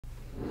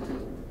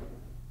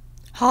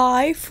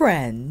Hi,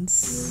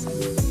 friends.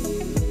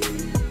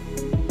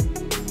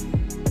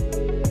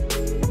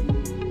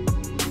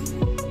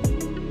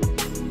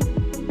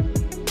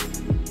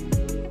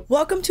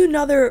 Welcome to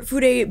another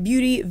Fude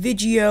Beauty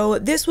video.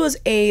 This was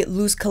a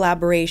loose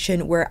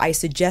collaboration where I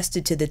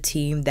suggested to the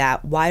team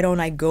that why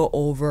don't I go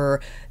over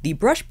the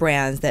brush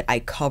brands that I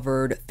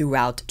covered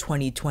throughout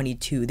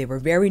 2022. They were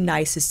very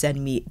nice to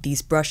send me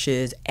these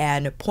brushes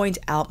and point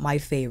out my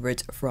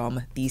favorites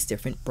from these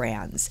different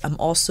brands. I'm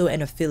also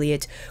an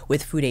affiliate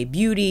with Fude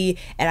Beauty,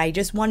 and I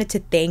just wanted to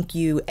thank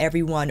you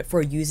everyone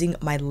for using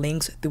my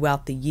links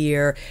throughout the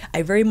year.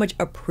 I very much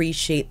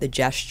appreciate the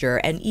gesture,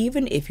 and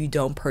even if you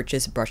don't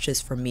purchase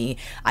brushes from me,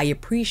 I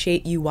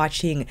appreciate you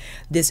watching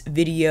this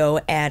video,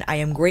 and I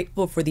am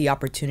grateful for the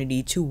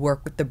opportunity to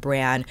work with the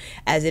brand,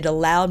 as it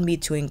allowed me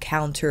to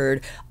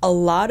encounter a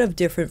lot of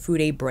different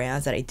Fude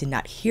brands that I did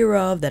not hear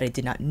of, that I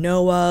did not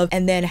know of,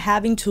 and then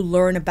having to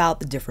learn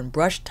about the different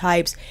brush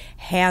types,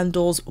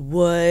 handles,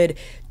 wood,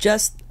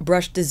 just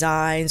brush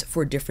designs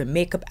for different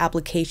makeup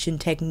application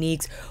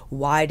techniques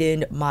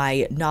widened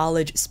my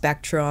knowledge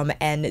spectrum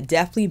and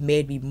definitely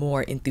made me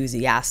more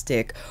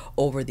enthusiastic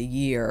over the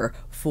year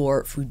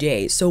for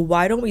Fude. So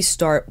why don't we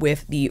start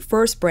with the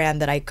first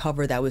brand that I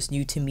covered that was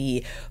new to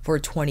me for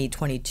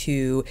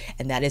 2022,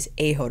 and that is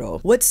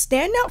Eihodo. What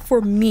stand out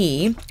for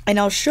me, and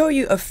I'll show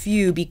you a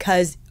few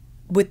because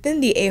within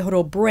the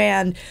Eihodo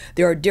brand,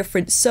 there are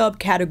different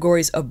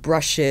subcategories of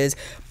brushes,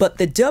 but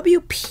the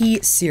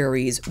WP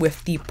series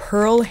with the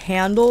pearl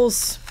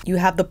handles, you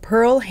have the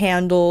pearl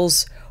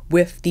handles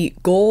with the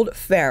gold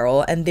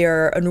ferrule, and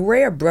there are an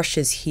array of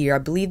brushes here. I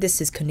believe this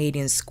is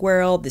Canadian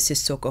Squirrel, this is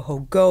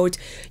Chikuhodo Goat.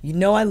 You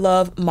know I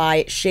love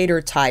my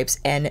shader types,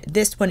 and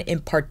this one in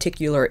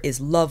particular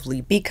is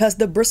lovely because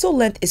the bristle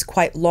length is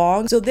quite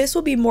long, so this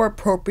will be more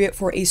appropriate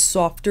for a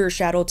softer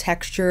shadow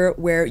texture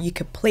where you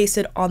could place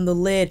it on the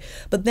lid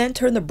but then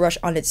turn the brush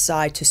on its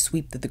side to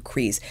sweep through the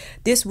crease.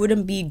 This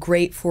wouldn't be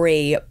great for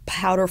a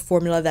powder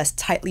formula that's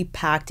tightly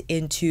packed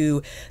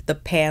into the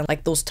pan,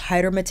 like those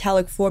tighter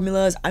metallic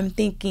formulas. I'm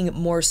thinking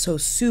more so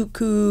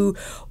Suqqu,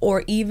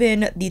 or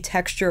even the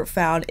texture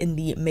found in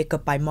the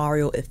Makeup by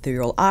Mario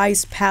Ethereal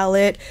Eyes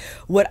palette.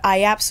 What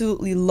I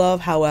absolutely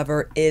love,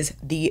 however, is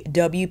the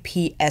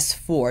WP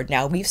S-4.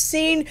 Now, we've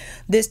seen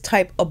this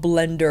type of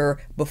blender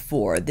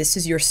before. This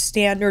is your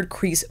standard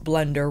crease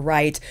blender,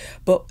 right?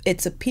 But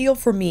its appeal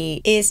for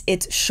me is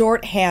its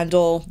short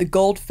handle, the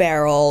gold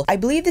ferrule. I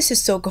believe this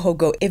is Chikuhodo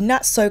Goat, if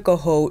not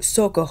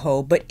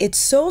Chikuhodo, but it's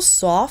so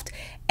soft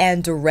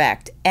and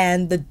direct,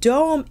 and the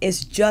dome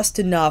is just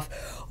enough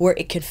where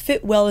it can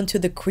fit well into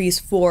the crease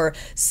for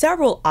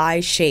several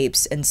eye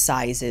shapes and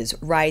sizes,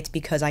 right?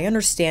 Because I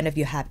understand if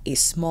you have a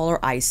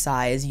smaller eye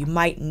size, you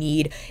might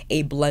need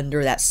a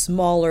blender that's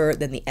smaller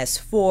than the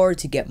S4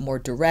 to get more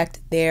direct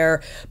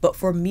there, but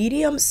for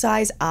medium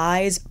size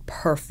eyes,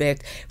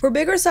 perfect. For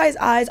bigger size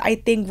eyes, I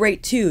think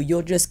great too.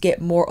 You'll just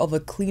get more of a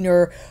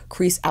cleaner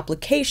crease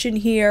application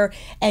here,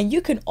 and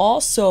you can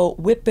also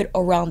whip it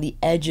around the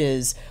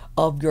edges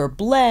of your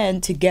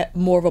blend to get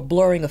more of a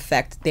blurring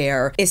effect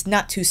there. It's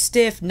not too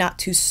stiff, not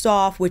too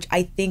soft, which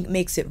I think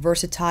makes it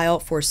versatile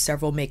for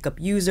several makeup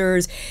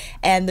users.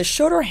 And the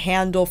shorter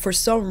handle, for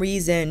some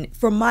reason,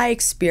 from my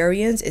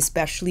experience,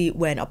 especially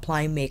when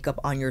applying makeup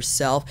on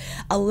yourself,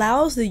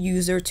 allows the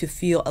user to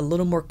feel a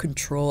little more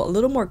control, a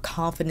little more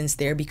confidence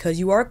there, because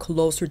you are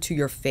closer to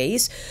your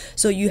face,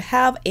 so you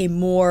have a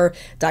more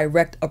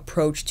direct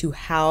approach to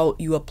how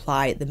you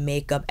apply the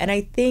makeup, and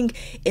I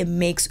think it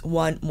makes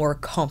one more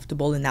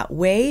comfortable in that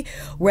way.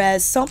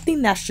 Whereas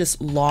something that's just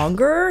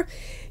longer,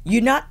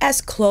 you're not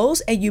as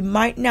close and you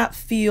might not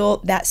feel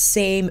that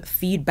same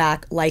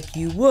feedback like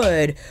you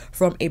would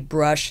from a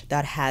brush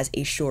that has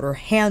a shorter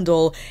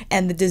handle.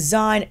 And the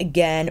design,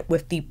 again,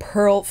 with the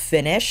pearl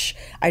finish,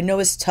 I know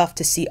it's tough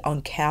to see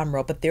on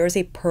camera, but there is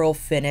a pearl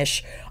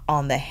finish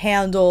on the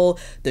handle,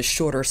 the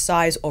shorter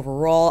size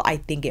overall. I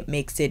think it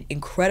makes it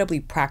incredibly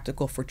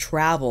practical for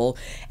travel,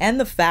 and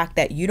the fact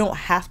that you don't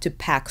have to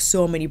pack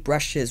so many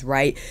brushes,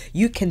 right?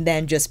 You can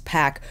then just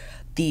pack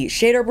the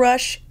shader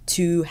brush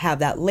to have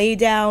that lay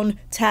down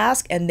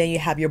task, and then you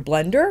have your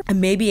blender and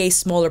maybe a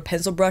smaller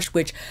pencil brush,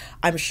 which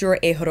I'm sure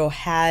Eihodo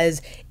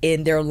has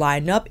in their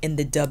lineup in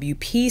the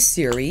WP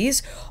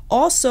series.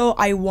 Also,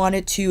 I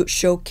wanted to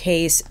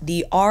showcase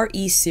the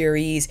RE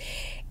series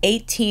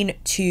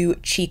 18-2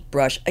 cheek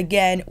brush.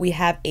 Again, we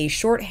have a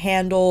short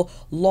handle,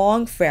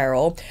 long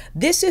ferrule.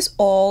 This is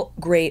all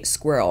gray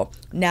squirrel.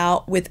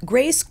 Now, with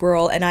gray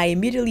squirrel, and I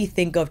immediately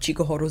think of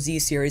Chikuhodo Z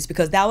series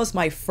because that was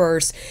my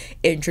first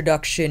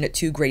introduction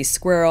to gray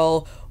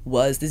squirrel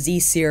was the Z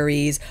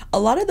series. A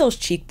lot of those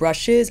cheek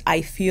brushes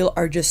I feel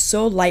are just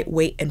so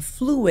lightweight and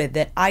fluid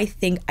that I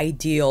think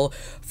ideal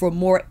for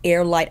more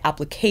airlight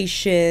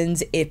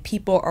applications. If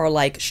people are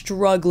like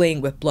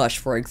struggling with blush,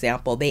 for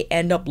example, they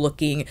end up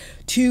looking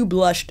too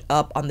blushed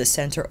up on the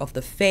center of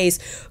the face,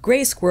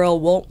 Gray Squirrel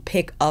won't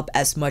pick up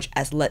as much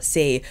as, let's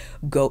say,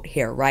 goat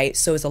hair, right?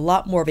 So it's a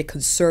lot more of a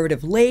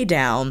conservative lay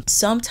down.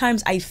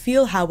 Sometimes I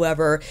feel,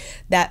 however,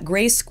 that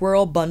Gray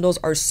Squirrel bundles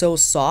are so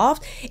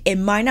soft, it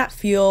might not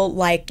feel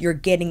like you're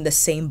getting the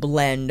same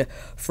blend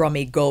from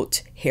a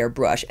goat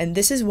hairbrush. And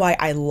this is why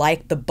I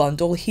like the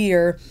bundle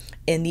here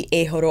in the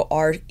Eihodo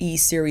RE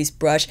series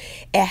brush.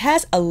 It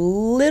has a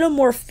little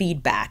more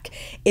feedback.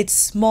 It's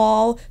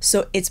small,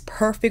 so it's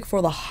perfect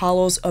for the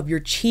hollows of your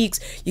cheeks.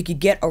 You could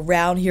get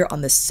around here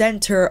on the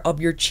center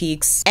of your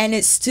cheeks, and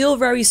it's still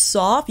very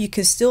soft. You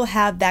can still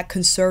have that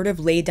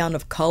conservative lay down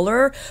of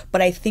color,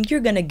 but I think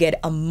you're gonna get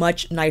a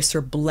much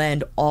nicer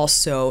blend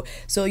also.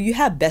 So you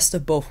have best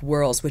of both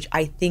worlds, which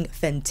I think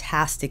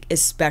fantastic,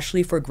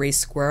 especially for Gray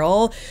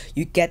Squirrel.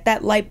 You get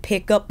that light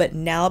pickup, but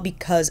now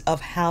because of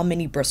how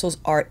many bristles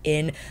are in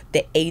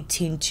the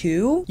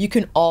 18-2, you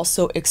can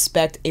also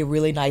expect a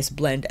really nice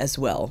blend as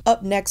well.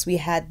 Up next, we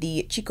had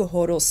the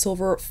Chikuhodo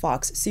Silver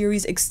Fox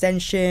series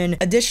extension.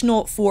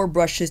 Additional 4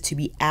 brushes to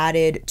be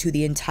added to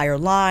the entire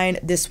line.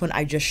 This one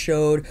I just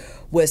showed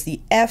was the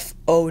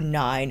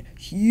F09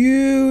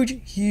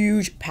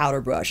 huge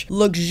powder brush.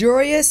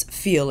 Luxurious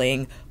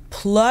feeling,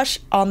 plush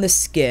on the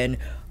skin,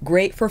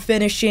 great for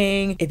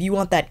finishing. If you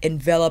want that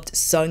enveloped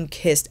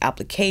sun-kissed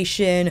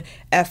application,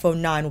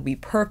 F09 will be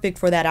perfect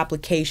for that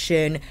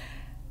application.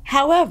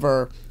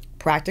 However,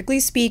 practically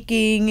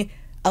speaking,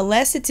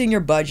 unless it's in your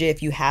budget,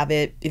 if you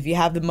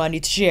have the money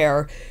to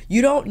share,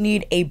 you don't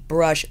need a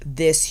brush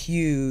this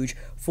huge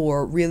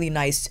for really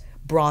nice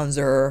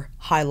bronzer,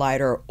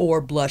 highlighter,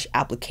 or blush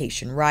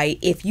application, right?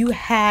 If you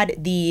had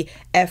the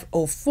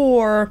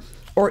F04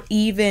 or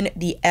even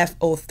the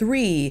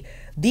F03,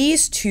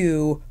 these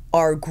two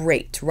are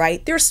great,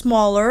 right? They're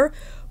smaller,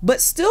 but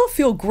still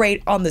feel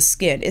great on the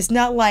skin. It's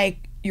not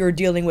like you're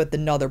dealing with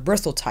another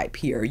bristle type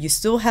here. You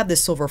still have the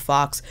Silver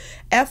Fox.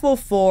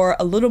 F04,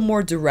 a little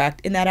more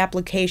direct in that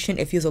application.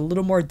 It feels a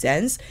little more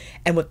dense.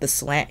 And with the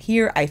slant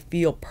here, I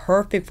feel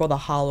perfect for the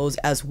hollows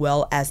as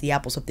well as the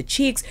apples of the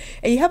cheeks.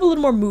 And you have a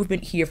little more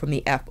movement here from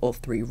the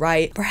F03,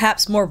 right?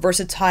 Perhaps more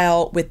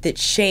versatile with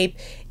its shape.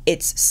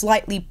 It's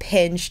slightly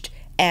pinched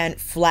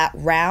and flat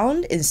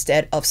round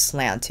instead of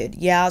slanted.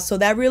 Yeah, so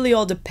that really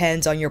all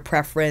depends on your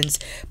preference.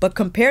 But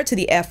compared to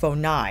the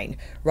F09,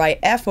 right?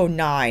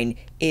 F09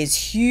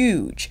 is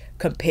huge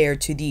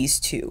compared to these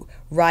two,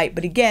 right?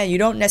 But again, you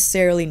don't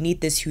necessarily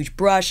need this huge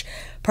brush.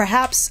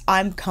 Perhaps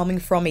I'm coming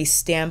from a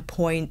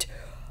standpoint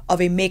of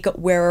a makeup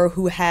wearer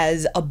who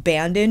has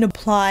abandoned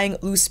applying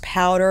loose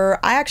powder.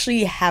 I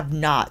actually have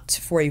not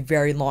for a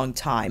very long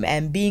time,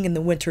 and being in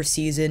the winter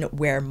season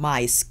where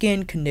my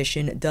skin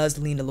condition does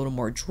lean a little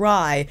more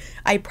dry,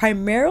 I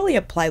primarily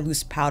apply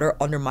loose powder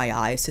under my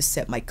eyes to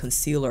set my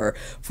concealer.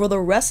 For the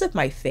rest of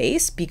my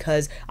face,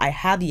 because I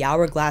have the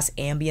Hourglass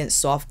Ambient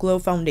Soft Glow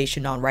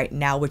foundation on right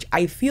now, which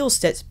I feel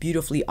sets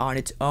beautifully on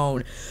its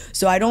own,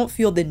 so I don't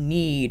feel the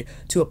need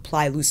to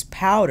apply loose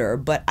powder,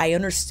 but I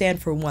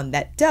understand for one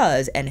that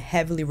does and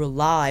heavily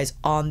relies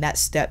on that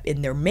step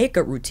in their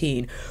makeup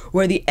routine.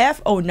 Where the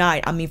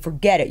F09, I mean,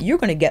 forget it, you're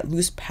gonna get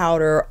loose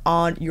powder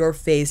on your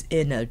face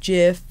in a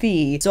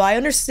jiffy. So I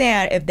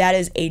understand if that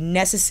is a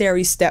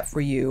necessary step for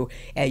you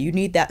and you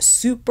need that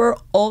super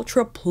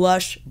ultra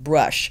plush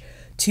brush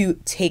to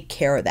take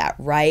care of that,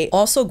 right?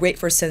 Also great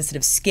for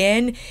sensitive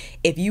skin.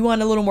 If you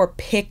want a little more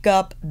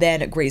pickup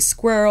than Gray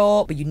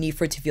Squirrel, but you need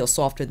for it to feel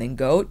softer than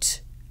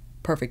goat,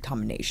 perfect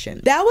combination.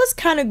 That was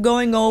kind of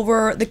going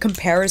over the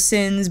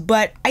comparisons,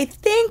 but I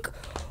think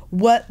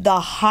what the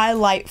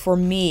highlight for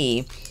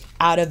me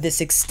out of this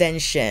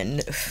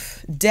extension,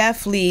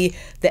 definitely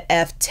the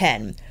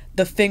F10,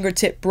 the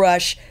fingertip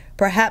brush.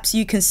 Perhaps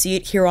you can see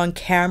it here on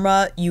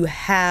camera. You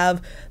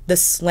have the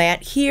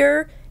slant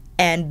here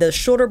and the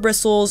shoulder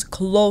bristles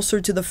closer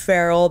to the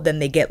ferrule, then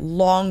they get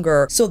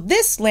longer. So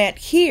this slant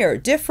here,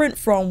 different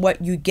from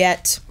what you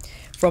get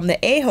from the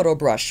Eihodo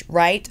brush,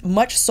 right?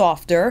 Much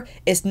softer.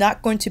 It's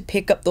not going to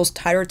pick up those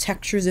tighter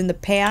textures in the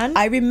pan.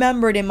 I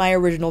remembered in my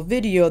original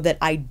video that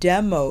I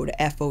demoed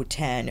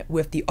F010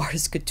 with the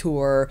Artist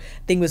Couture,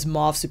 I think it was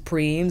Mauve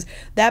Supremes.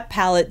 That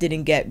palette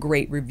didn't get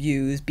great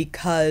reviews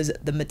because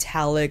the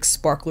metallic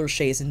sparkler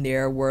shades in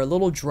there were a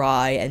little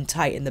dry and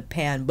tight in the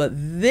pan, but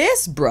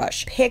this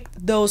brush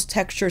picked those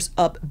textures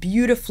up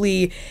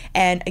beautifully,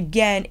 and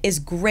again, is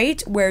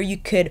great where you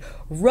could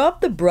rub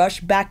the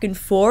brush back and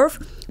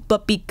forth,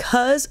 but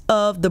because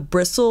of the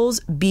bristles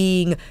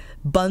being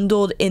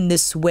bundled in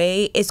this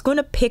way, it's going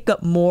to pick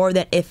up more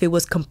than if it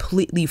was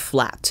completely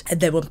flat. And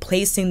then when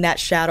placing that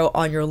shadow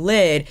on your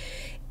lid,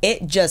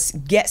 it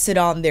just gets it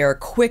on there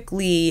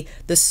quickly.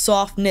 The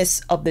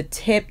softness of the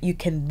tip, you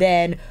can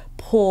then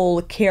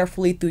pull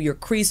carefully through your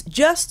crease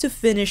just to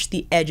finish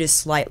the edges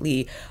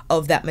slightly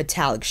of that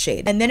metallic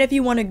shade. And then if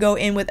you want to go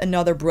in with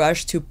another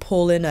brush to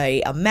pull in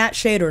a matte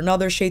shade or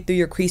another shade through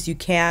your crease, you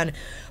can.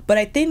 But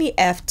I think the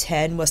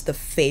F10 was the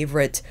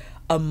favorite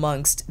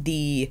amongst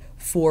the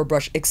 4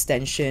 brush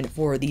extension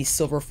for the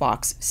Silver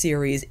Fox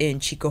series in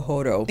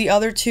Chikuhodo. The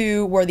other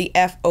two were the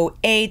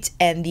F08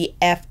 and the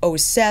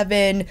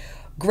F07.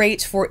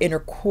 Great for inner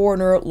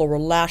corner, lower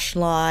lash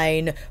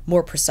line,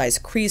 more precise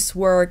crease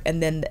work,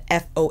 and then the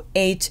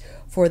F08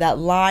 for that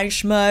line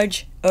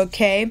smudge.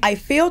 Okay, I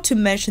failed to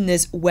mention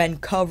this when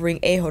covering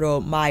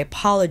Eihodo, my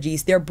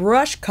apologies. Their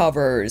brush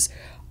covers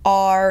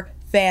are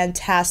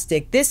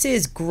fantastic. This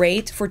is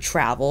great for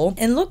travel,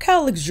 and look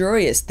how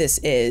luxurious this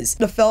is.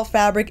 The felt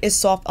fabric is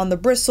soft on the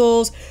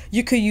bristles.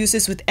 You could use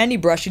this with any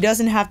brush. It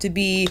doesn't have to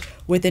be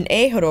with an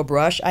Eihodo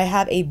brush. I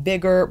have a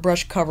bigger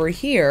brush cover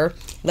here.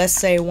 Let's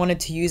say I wanted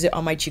to use it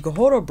on my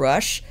Chikuhodo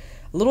brush,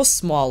 a little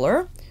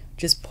smaller.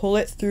 Just pull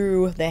it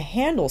through the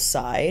handle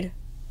side.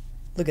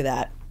 Look at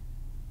that.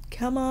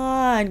 Come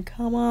on,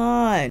 come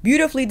on.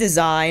 Beautifully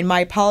designed.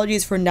 My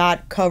apologies for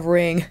not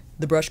covering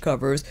the brush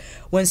covers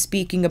when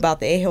speaking about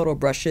the Eihodo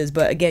brushes,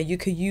 but again, you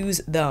could use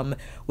them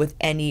with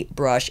any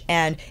brush.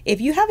 And if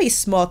you have a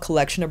small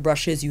collection of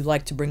brushes you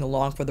like to bring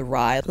along for the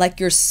ride, like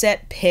your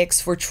set picks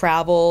for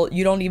travel,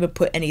 you don't even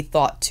put any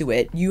thought to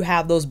it. You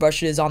have those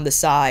brushes on the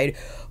side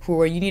for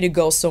where you need to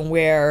go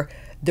somewhere,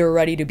 they're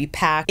ready to be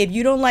packed. If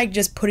you don't like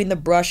just putting the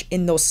brush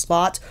in those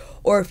slots,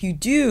 or if you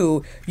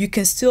do, you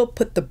can still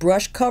put the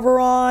brush cover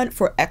on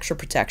for extra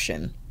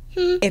protection.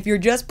 If you're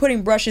just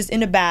putting brushes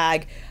in a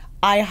bag,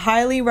 I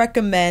highly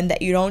recommend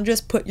that you don't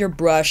just put your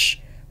brush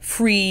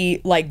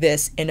free like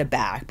this in a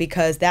bag,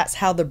 because that's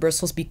how the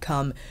bristles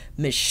become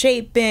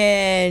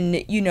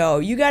misshapen. You know,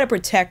 you got to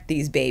protect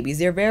these babies.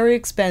 They're very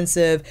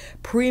expensive,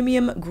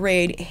 premium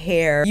grade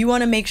hair. You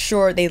want to make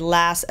sure they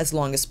last as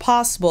long as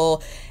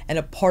possible, and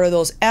a part of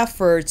those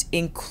efforts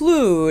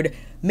include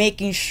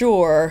making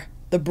sure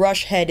the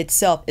brush head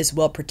itself is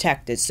well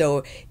protected. So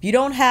if you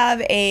don't have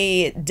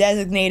a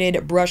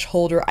designated brush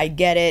holder, I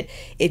get it.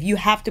 If you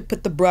have to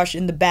put the brush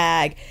in the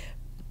bag,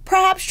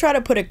 perhaps try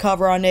to put a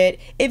cover on it.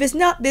 If it's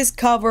not this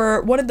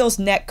cover, one of those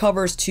neck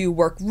covers too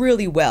work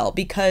really well,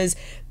 because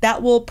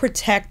that will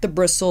protect the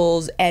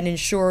bristles and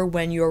ensure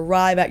when you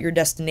arrive at your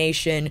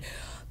destination,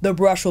 the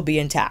brush will be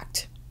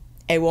intact.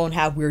 It won't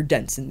have weird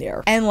dents in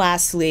there. And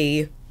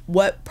lastly,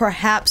 what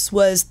perhaps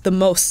was the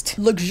most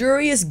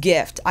luxurious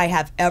gift I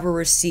have ever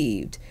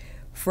received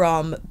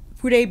from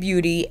Fude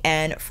Beauty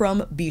and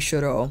from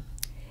Bisyodo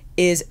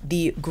is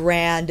the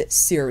Grand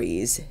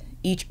Series.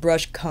 Each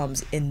brush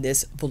comes in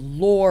this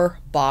velour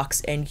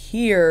box, and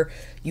here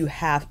you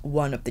have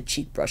one of the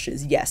cheek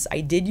brushes. Yes, I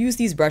did use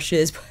these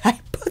brushes, but I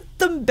put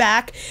them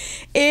back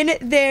in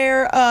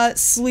their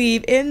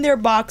sleeve, in their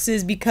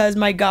boxes, because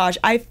my gosh,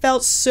 I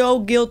felt so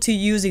guilty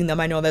using them.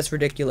 I know that's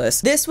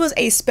ridiculous. This was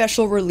a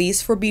special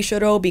release for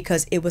Bisyodo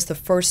because it was the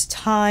first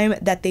time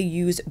that they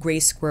used Gray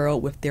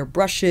Squirrel with their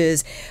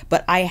brushes,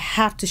 but I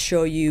have to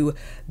show you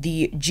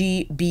the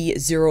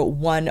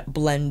GB01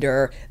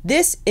 blender.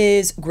 This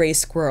is Gray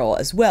Squirrel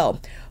as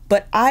well,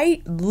 but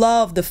I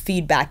love the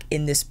feedback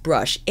in this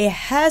brush. It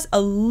has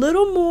a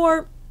little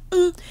more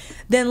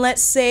than,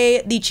 let's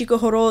say, the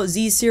Chikuhodo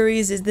Z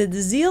series. Is the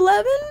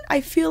Z11? I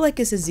feel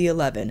like it's a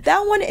Z11.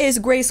 That one is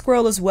Gray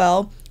Squirrel as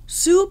well.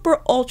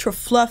 Super ultra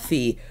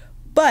fluffy,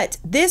 but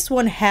this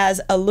one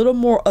has a little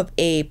more of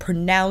a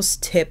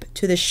pronounced tip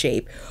to the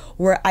shape,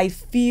 where I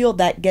feel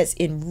that gets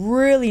in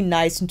really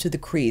nice into the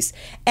crease.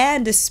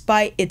 And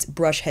despite its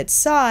brush head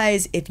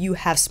size, if you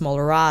have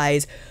smaller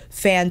eyes,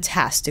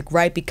 fantastic,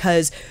 right?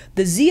 Because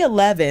the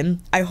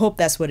Z11, I hope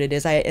that's what it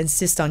is, I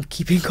insist on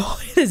keeping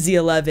calling it the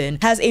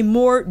Z11, has a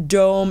more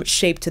dome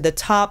shape to the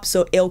top,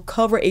 so it'll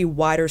cover a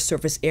wider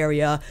surface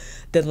area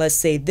than, let's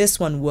say, this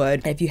one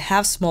would. If you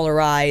have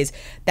smaller eyes,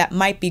 that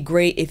might be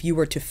great if you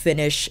were to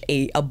finish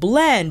a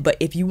blend, but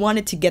if you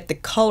wanted to get the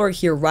color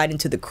here right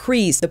into the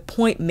crease, the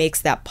point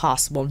makes that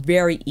possible,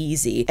 very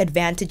easy.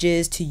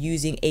 Advantages to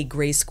using a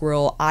Gray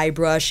Squirrel eye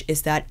brush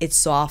is that it's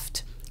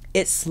soft,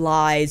 it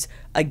slides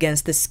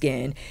against the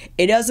skin.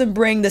 It doesn't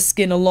bring the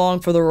skin along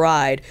for the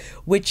ride,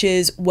 which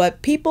is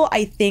what people,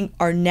 I think,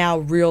 are now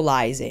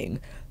realizing.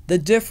 The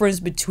difference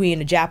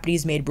between a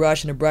Japanese made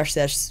brush and a brush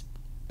that's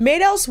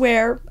made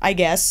elsewhere, I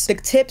guess. The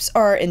tips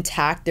are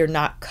intact, they're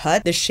not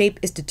cut. The shape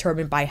is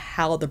determined by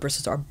how the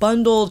bristles are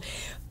bundled.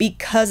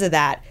 Because of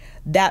that,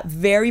 that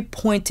very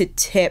pointed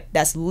tip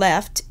that's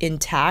left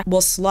intact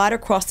will slide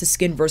across the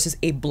skin versus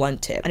a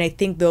blunt tip. And I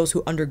think those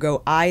who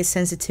undergo eye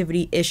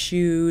sensitivity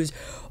issues,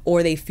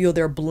 or they feel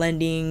they're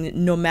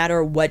blending no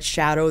matter what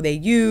shadow they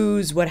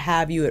use, what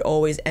have you, it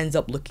always ends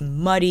up looking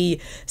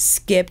muddy,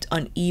 skipped,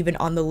 uneven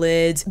on the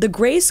lids. The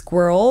Gray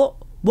Squirrel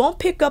won't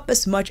pick up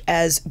as much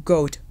as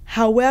Goat.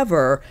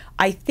 However,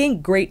 I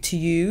think great to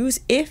use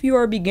if you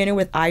are a beginner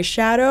with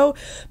eyeshadow,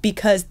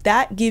 because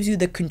that gives you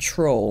the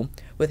control.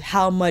 with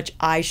how much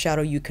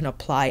eyeshadow you can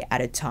apply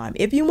at a time.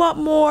 If you want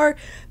more,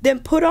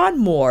 then put on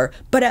more,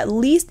 but at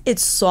least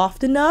it's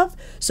soft enough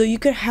so you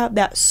can have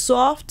that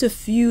soft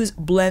diffuse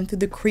blend through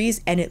the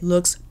crease and it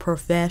looks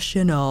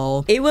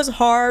professional. It was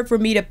hard for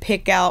me to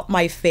pick out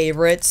my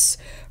favorites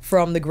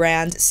from the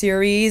Grand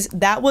series.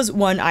 That was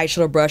one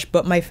eyeshadow brush,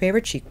 but my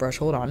favorite cheek brush,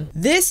 hold on.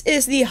 This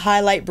is the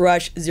Highlight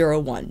Brush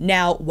 01.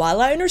 Now, while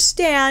I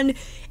understand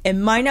it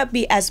might not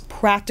be as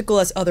practical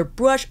as other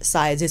brush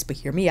sizes, but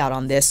hear me out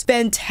on this.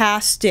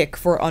 Fantastic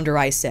for under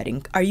eye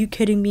setting. Are you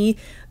kidding me?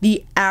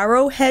 The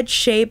arrowhead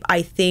shape,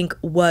 I think,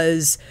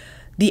 was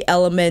the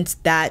element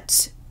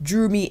that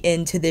drew me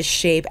into this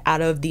shape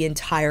out of the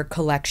entire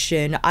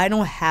collection. I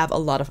don't have a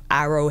lot of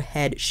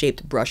arrowhead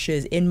shaped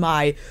brushes in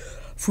my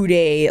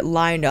Fude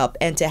lineup,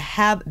 and to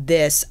have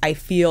this, I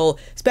feel,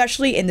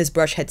 especially in this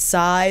brush head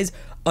size,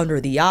 under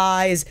the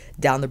eyes,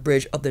 down the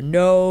bridge of the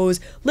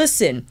nose.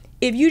 Listen,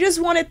 if you just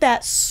wanted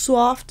that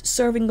soft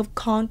serving of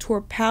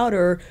contour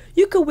powder,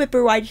 you could whip it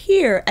right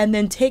here and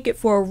then take it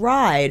for a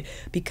ride,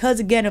 because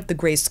again, if the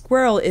gray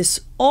squirrel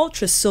is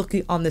ultra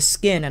silky on the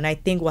skin, and I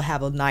think we'll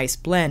have a nice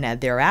blend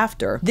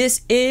thereafter.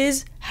 This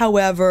is,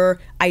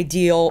 however,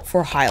 ideal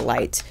for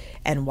highlight.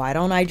 And why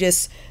don't I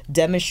just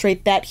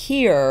demonstrate that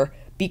here?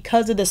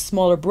 Because of the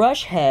smaller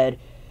brush head,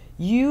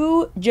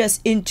 you just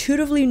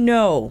intuitively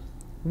know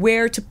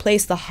where to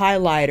place the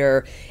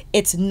highlighter.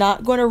 It's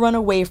not going to run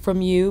away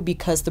from you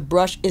because the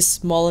brush is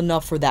small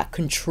enough for that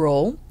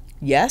control.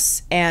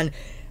 Yes, and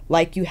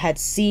like you had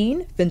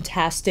seen,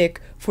 fantastic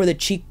for the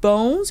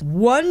cheekbones,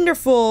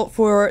 wonderful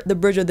for the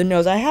bridge of the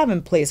nose. I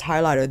haven't placed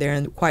highlighter there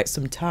in quite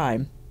some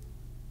time.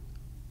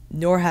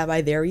 Nor have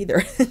I there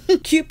either.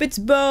 Cupid's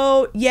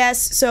bow,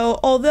 yes. So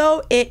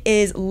although it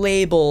is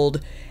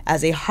labeled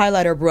as a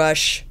highlighter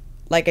brush,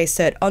 like I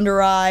said,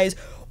 under eyes,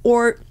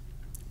 or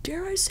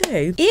dare I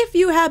say, if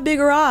you have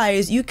bigger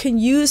eyes, you can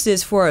use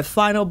this for a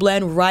final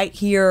blend right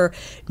here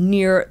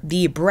near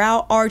the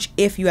brow arch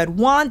if you had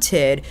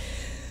wanted.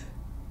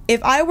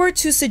 If I were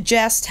to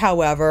suggest,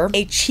 however,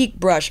 a cheek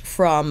brush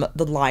from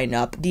the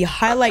lineup, the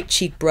highlight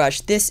cheek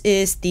brush, this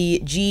is the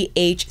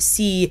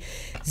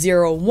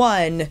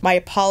GHC01. My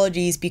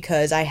apologies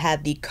because I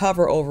had the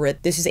cover over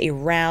it. This is a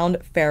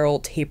round ferrule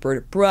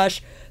tapered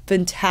brush.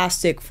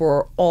 Fantastic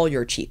for all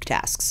your cheek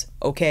tasks,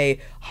 okay?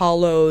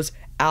 Hollows,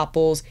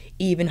 apples,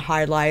 even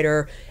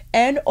highlighter,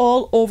 and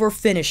all over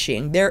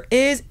finishing. There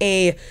is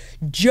a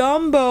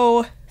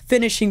jumbo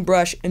finishing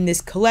brush in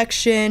this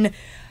collection.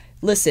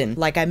 Listen,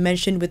 like I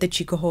mentioned with the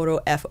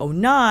Chikuhodo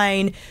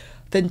F09,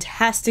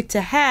 fantastic to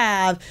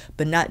have,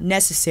 but not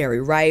necessary,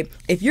 right?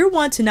 If you're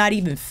one to not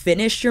even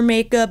finish your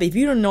makeup, if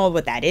you don't know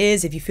what that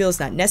is, if you feel it's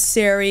not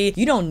necessary,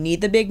 you don't need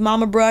the big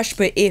mama brush.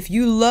 But if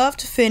you love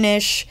to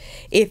finish,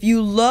 if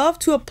you love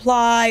to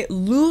apply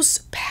loose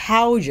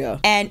powder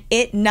and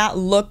it not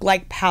look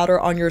like powder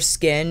on your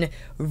skin,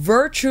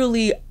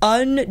 virtually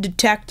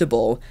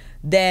undetectable,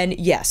 then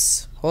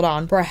yes, hold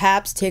on,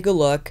 perhaps take a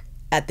look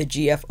at the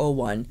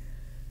GF01.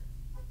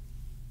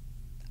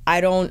 I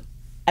don't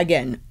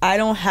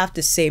have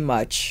to say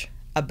much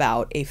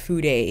about a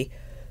Fude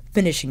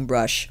finishing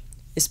brush,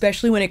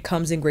 especially when it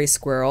comes in gray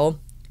squirrel.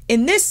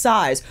 In this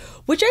size,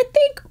 which I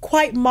think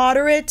quite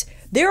moderate,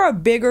 there are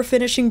bigger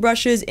finishing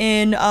brushes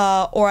in,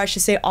 or I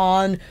should say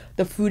on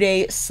the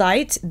Fude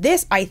site.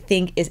 This, I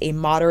think, is a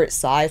moderate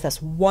size.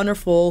 That's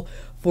wonderful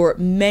for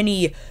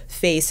many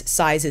face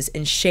sizes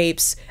and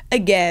shapes.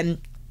 Again,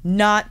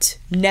 not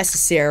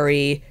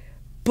necessary,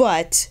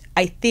 but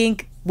I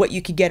think what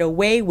you could get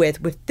away with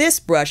this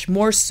brush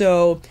more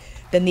so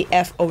than the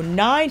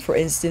F09, for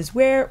instance.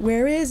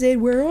 Where is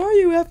it? Where are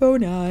you,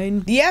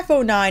 F09? The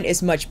F09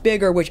 is much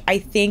bigger, which I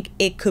think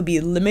it could be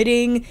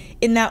limiting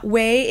in that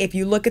way. If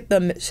you look at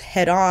them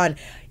head on,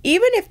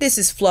 even if this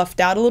is fluffed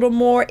out a little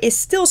more, it's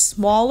still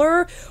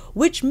smaller,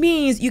 which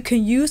means you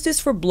can use this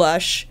for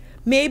blush.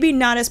 Maybe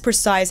not as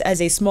precise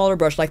as a smaller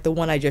brush like the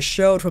one I just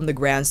showed from the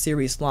Grand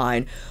Series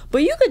line,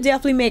 but you could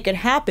definitely make it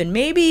happen.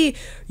 Maybe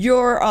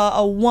you're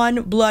a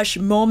one blush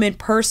moment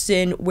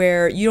person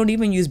where you don't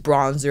even use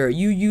bronzer.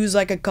 You use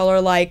like a color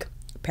like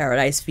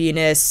Paradise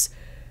Venus,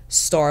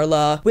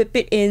 Starla, whip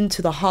it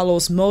into the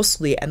hollows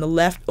mostly, and the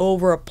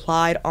leftover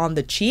applied on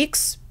the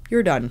cheeks.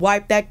 You're done.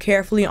 Wipe that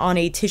carefully on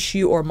a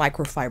tissue or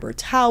microfiber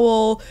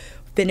towel.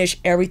 Finish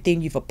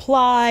everything you've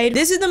applied.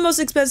 This is the most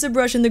expensive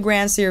brush in the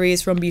Grand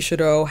Series from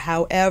Bisyodo.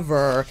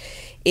 However,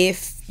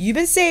 if you've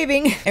been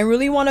saving and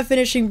really want a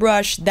finishing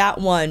brush, that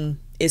one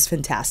is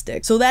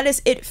fantastic. So that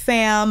is it,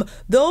 fam.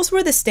 Those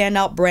were the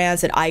standout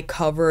brands that I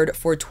covered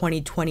for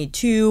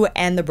 2022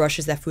 and the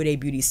brushes that Fude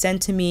Beauty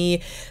sent to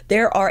me.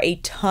 There are a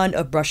ton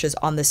of brushes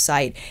on the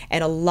site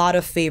and a lot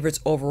of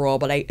favorites overall,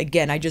 but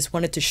I just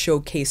wanted to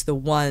showcase the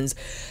ones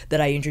that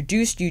I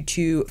introduced you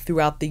to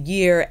throughout the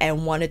year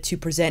and wanted to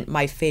present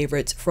my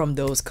favorites from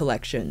those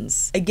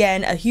collections.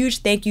 Again, a huge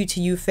thank you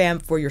to you, fam,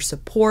 for your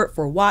support,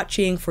 for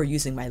watching, for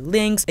using my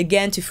links.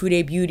 Again, to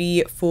Fude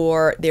Beauty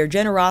for their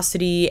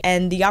generosity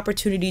and the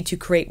opportunity opportunity to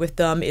create with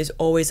them is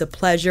always a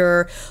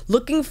pleasure.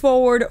 Looking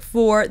forward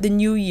for the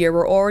new year.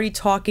 We're already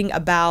talking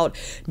about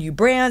new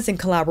brands and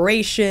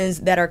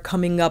collaborations that are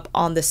coming up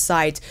on the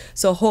site,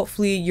 so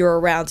hopefully you're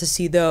around to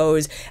see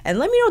those. And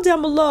let me know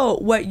down below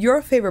what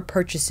your favorite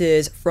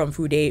purchases from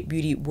Fude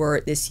Beauty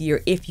were this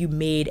year, if you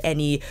made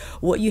any,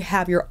 what you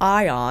have your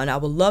eye on. I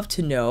would love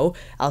to know.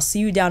 I'll see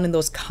you down in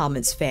those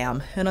comments,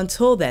 fam. And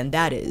until then,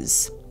 that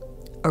is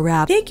a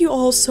wrap. Thank you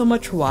all so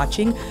much for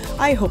watching.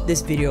 I hope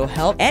this video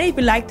helped. And if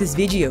you like this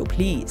video,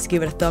 please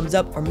give it a thumbs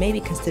up or maybe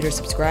consider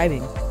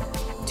subscribing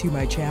to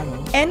my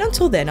channel. And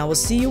until then, I will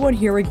see you on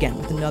here again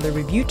with another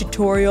review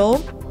tutorial,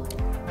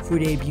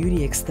 Fude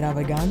Beauty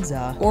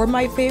Extravaganza, or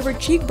my favorite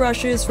cheek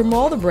brushes from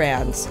all the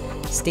brands.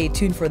 Stay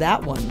tuned for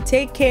that one.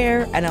 Take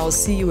care, and I will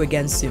see you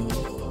again soon.